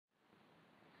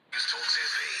News Talk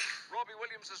ZB. Robbie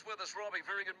Williams is with us. Robbie,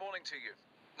 very good morning to you.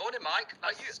 Morning, Mike.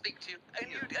 Nice to speak to you. And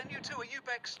you too. Are you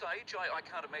backstage? I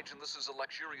can't imagine this is a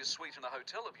luxurious suite in a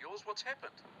hotel of yours. What's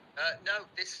happened? No,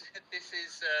 this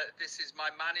is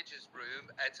my manager's room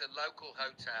at a local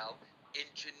hotel in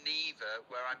Geneva,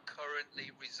 where I'm currently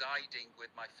residing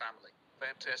with my family.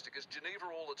 Fantastic. Is Geneva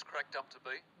all it's cracked up to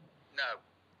be? No.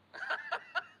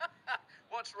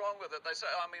 What's wrong with it? They say.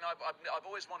 I mean, I've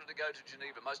always wanted to go to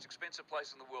Geneva, most expensive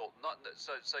place in the world. Not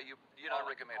so you don't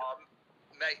recommend it?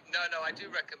 Mate, no, I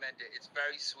do recommend it. It's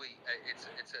very sweet. It's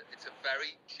a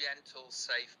very gentle,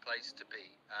 safe place to be,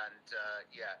 and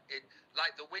it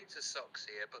like the winter sucks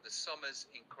here, but the summer's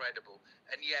incredible.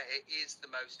 And yeah, it is the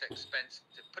most expensive.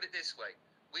 Put it this way: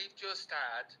 we've just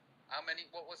had how many?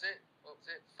 What was it?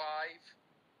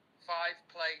 Five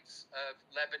plates of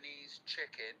Lebanese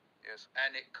chicken. Yes.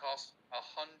 And it cost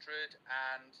 £110,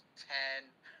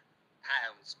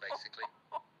 basically.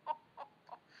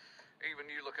 Even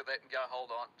you look at that and go, hold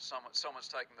on, someone's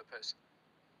taking the piss.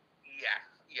 Yeah.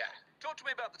 Talk to me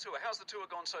about the tour. How's the tour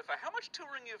gone so far? How much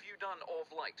touring have you done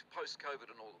of late, post-COVID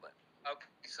and all of that?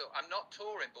 Okay, so I'm not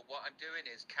touring, but what I'm doing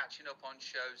is catching up on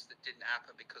shows that didn't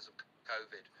happen because of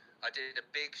COVID. I did a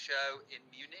big show in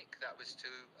Munich that was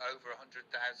to over 100,000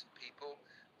 people.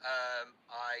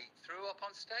 I threw up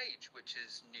on stage, which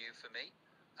is new for me.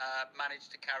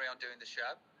 Managed to carry on doing the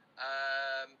show.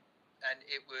 And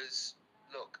it was,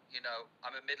 look,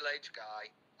 I'm a middle-aged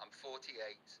guy. I'm 48.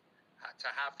 To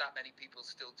have that many people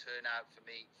still turn out for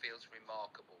me feels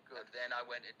remarkable. Good. And then I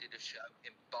went and did a show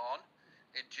in Bonn,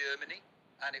 in Germany.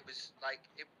 And it was like,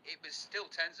 it was still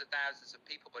tens of thousands of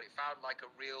people, but it felt like a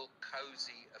real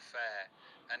cozy affair.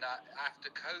 And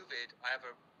after COVID, I have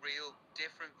a real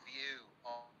different view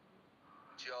on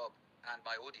the job and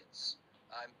my audience.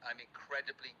 I'm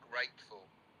incredibly grateful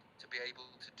to be able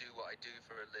to do what I do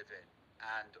for a living,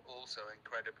 and also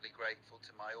incredibly grateful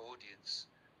to my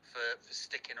audience for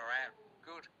sticking around.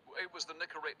 Good. It was the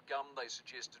Nicorette gum they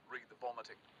suggested, read the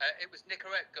vomiting. It was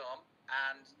Nicorette gum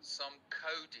and some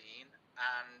codeine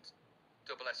and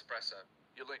double espresso.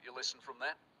 You learnt your lesson from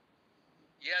that?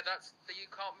 Yeah, you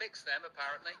can't mix them,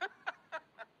 apparently.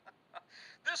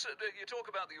 You talk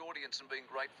about the audience and being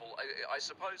grateful. I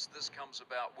suppose this comes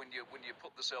about when you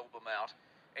put this album out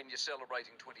and you're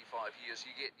celebrating 25 years.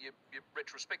 You're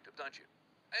retrospective, don't you?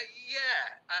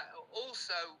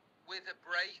 Also, with a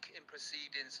break in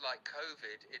proceedings like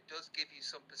COVID, it does give you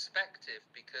some perspective,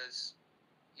 because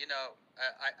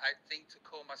I think to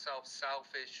call myself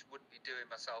selfish wouldn't be doing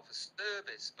myself a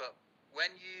service. But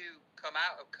when you come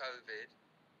out of COVID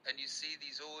and you see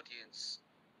these audiences,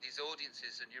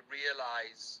 and you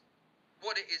realize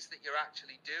what it is that you're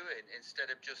actually doing,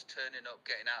 instead of just turning up,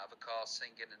 getting out of a car,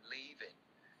 singing and leaving,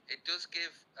 it does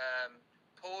give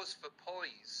pause for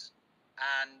poise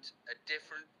and a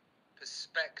different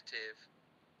perspective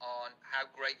on how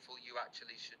grateful you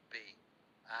actually should be.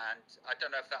 And I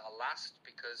don't know if that'll last,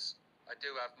 because I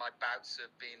do have my bouts of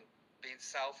being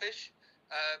selfish,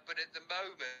 but at the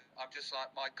moment I'm just like,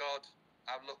 my God,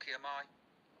 how lucky am I?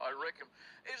 I reckon.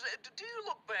 Do you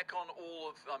look back on the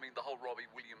whole Robbie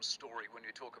Williams story when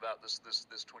you talk about this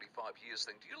 25 years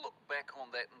thing? Do you look back on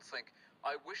that and think,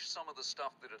 I wish some of the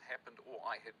stuff that had happened or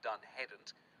I had done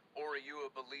hadn't? Or are you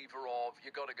a believer of, you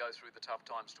got to go through the tough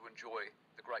times to enjoy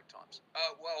the great times?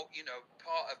 Well,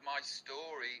 part of my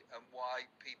story and why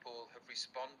people have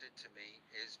responded to me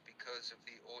is because of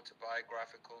the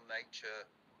autobiographical nature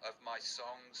of my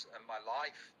songs and my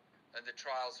life and the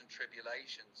trials and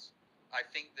tribulations. I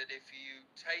think that if you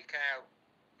take out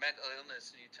mental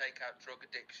illness and you take out drug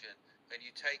addiction and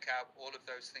you take out all of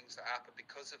those things that happen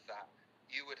because of that,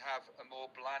 you would have a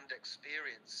more bland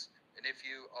experience. And if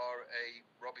you are a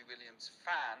Robbie Williams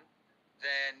fan,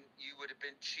 then you would have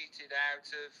been cheated out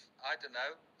of, I don't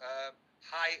know,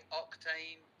 high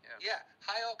octane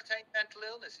mental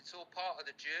illness. It's all part of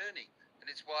the journey,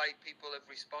 and it's why people have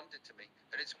responded to me.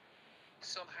 And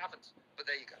some haven't, but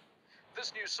there you go.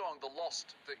 This new song, The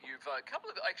Lost, that you've...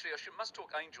 must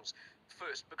talk Angels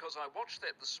first, because I watched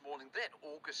that this morning, that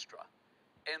orchestra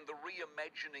and the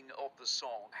reimagining of the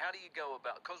song. How do you go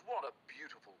about... Because what a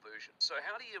beautiful version. So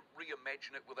how do you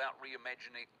reimagine it without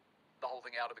reimagining the whole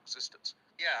thing out of existence?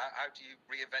 Yeah, how do you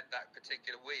reinvent that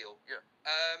particular wheel? Yeah.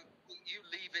 You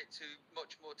leave it to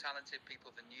much more talented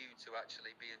people than you to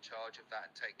actually be in charge of that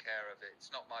and take care of it.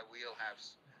 It's not my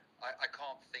wheelhouse. I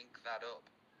can't think that up.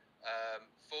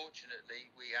 Fortunately,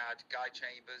 we had Guy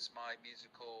Chambers, my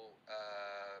musical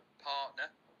partner,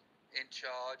 in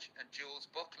charge, and Jules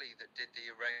Buckley that did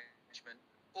the arrangement.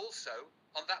 Also,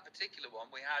 on that particular one,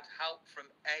 we had help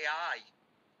from AI.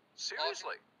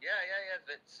 Seriously? Yeah.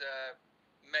 That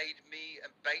made me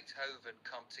and Beethoven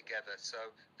come together. So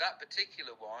that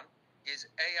particular one is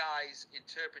AI's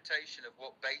interpretation of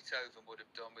what Beethoven would have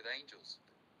done with angels.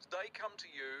 They come to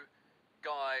you,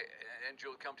 Guy and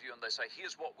Jill come to you and they say,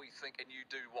 here's what we think, and you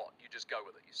do what? You just go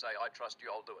with it. You say, I trust you,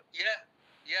 I'll do it.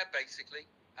 Yeah, basically.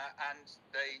 And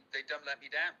they don't let me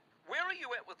down. Where are you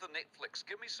at with the Netflix?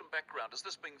 Give me some background. Is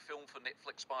this being filmed for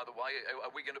Netflix, by the way? Are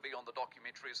we going to be on the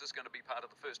documentary? Is this going to be part of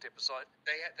the first episode?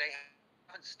 They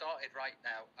haven't started right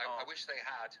now. I wish they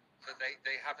had, but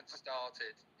they haven't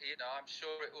started. You know, I'm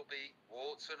sure it will be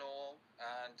warts and all,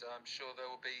 and I'm sure there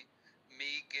will be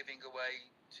me giving away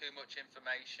too much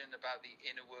information about the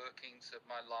inner workings of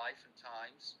my life and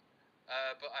times.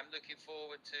 But I'm looking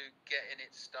forward to getting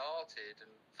it started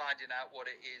and finding out what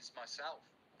it is myself.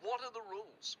 What are the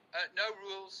rules? No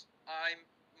rules. I'm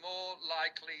more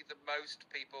likely than most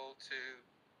people to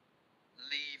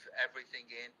leave everything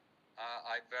in.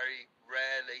 I very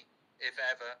rarely, if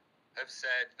ever, have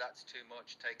said that's too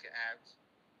much, take it out.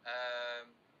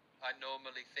 I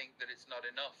normally think that it's not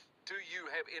enough. Do you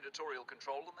have editorial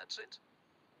control in that sense?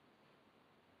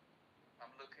 I'm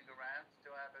looking around.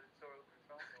 Do I have editorial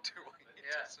control?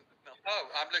 Yeah. No. Oh,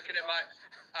 I'm looking at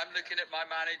my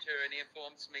manager, and he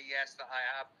informs me yes that I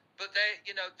have. But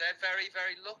they're very,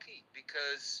 very lucky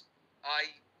because I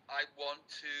want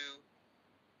to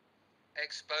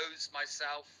expose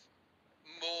myself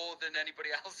more than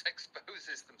anybody else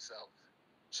exposes themselves.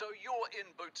 So you're in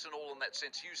boots and all in that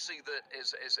sense. You see that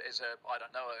as a, I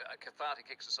don't know, a cathartic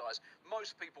exercise.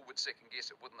 Most people would second guess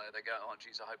it, wouldn't they? They go, oh,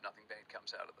 geez, I hope nothing bad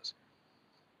comes out of this.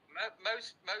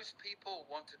 Most people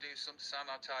want to do some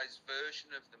sanitized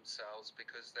version of themselves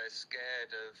because they're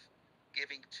scared of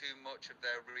giving too much of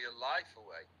their real life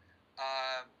away.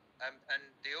 And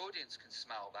the audience can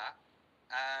smell that.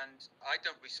 And I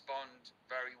don't respond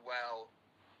very well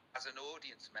as an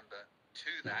audience member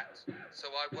to that. So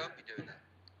I won't be doing that.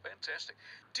 Fantastic.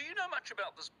 Do you know much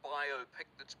about this biopic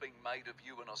that's being made of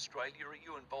you in Australia? Are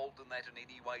you involved in that in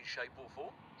any way, shape, or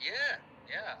form? Yeah.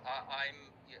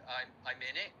 I'm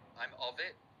in it. I'm of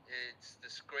it.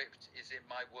 The script is in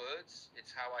my words.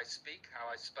 It's how I speak, how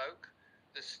I spoke.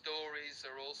 The stories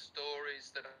are all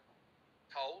stories that are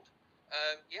told.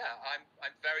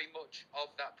 I'm very much of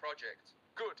that project.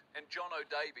 Good. And John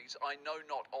O'Davies, I know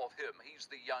not of him. He's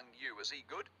the young you. Is he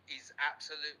good? He's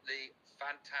absolutely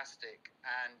fantastic,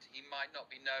 and he might not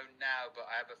be known now, but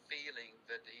I have a feeling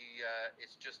that he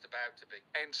is just about to be.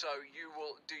 And so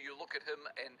do you look at him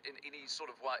and in any sort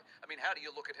of way? I mean, how do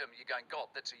you look at him? You're going, God,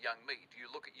 that's a young me. Do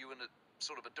you look at you in a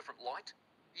sort of a different light?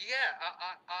 Yeah,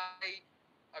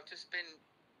 I've just been.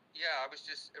 Yeah, I was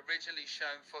just originally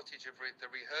shown footage of the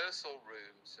rehearsal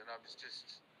rooms, and I was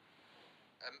just.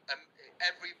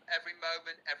 Every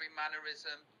moment, every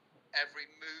mannerism, every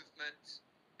movement,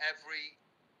 every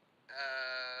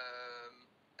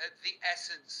the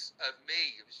essence of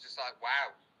me. It was just like,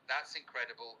 wow, that's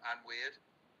incredible and weird.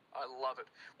 I love it.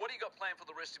 What do you got planned for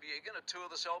the rest of the year? Are you going to tour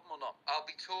this album or not? I'll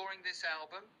be touring this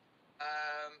album.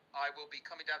 I will be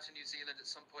coming down to New Zealand at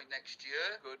some point next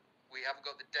year. Good. We haven't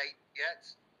got the date yet,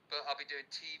 but I'll be doing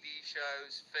TV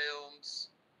shows,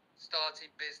 films, starting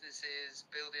businesses,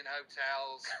 building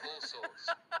hotels, all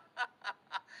sorts.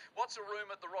 What's a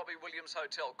room at the Robbie Williams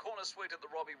Hotel? Corner suite at the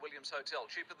Robbie Williams Hotel.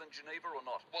 Cheaper than Geneva or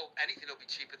not? Well, anything will be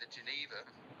cheaper than Geneva.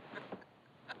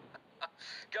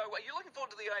 Go. Are you looking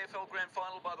forward to the AFL Grand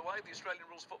Final, by the way? The Australian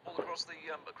rules football across the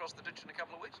ditch in a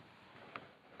couple of weeks?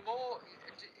 More,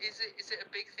 is it a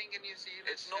big thing in New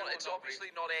Zealand? It's not. It's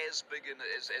obviously not as big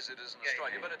as it is in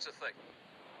Australia, but it's a thing.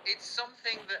 It's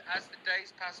something that as the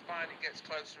days pass by and it gets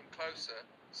closer and closer,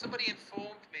 somebody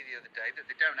informed me the other day that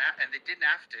they didn't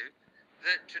have to,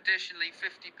 that traditionally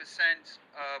 50%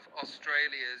 of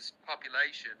Australia's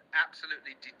population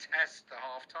absolutely detest the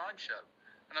halftime show.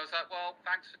 And I was like, well,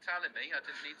 thanks for telling me. I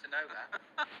didn't need to know that.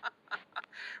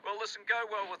 Well, listen, go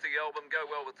well with the album, go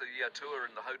well with the tour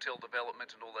and the hotel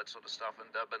development and all that sort of stuff.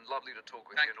 And been lovely to talk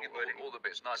with you. And all the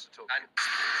best. Nice to talk to you.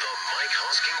 The Mike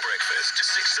Hosking Breakfast,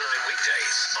 6 to 9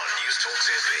 weekdays on News Talk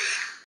ZB.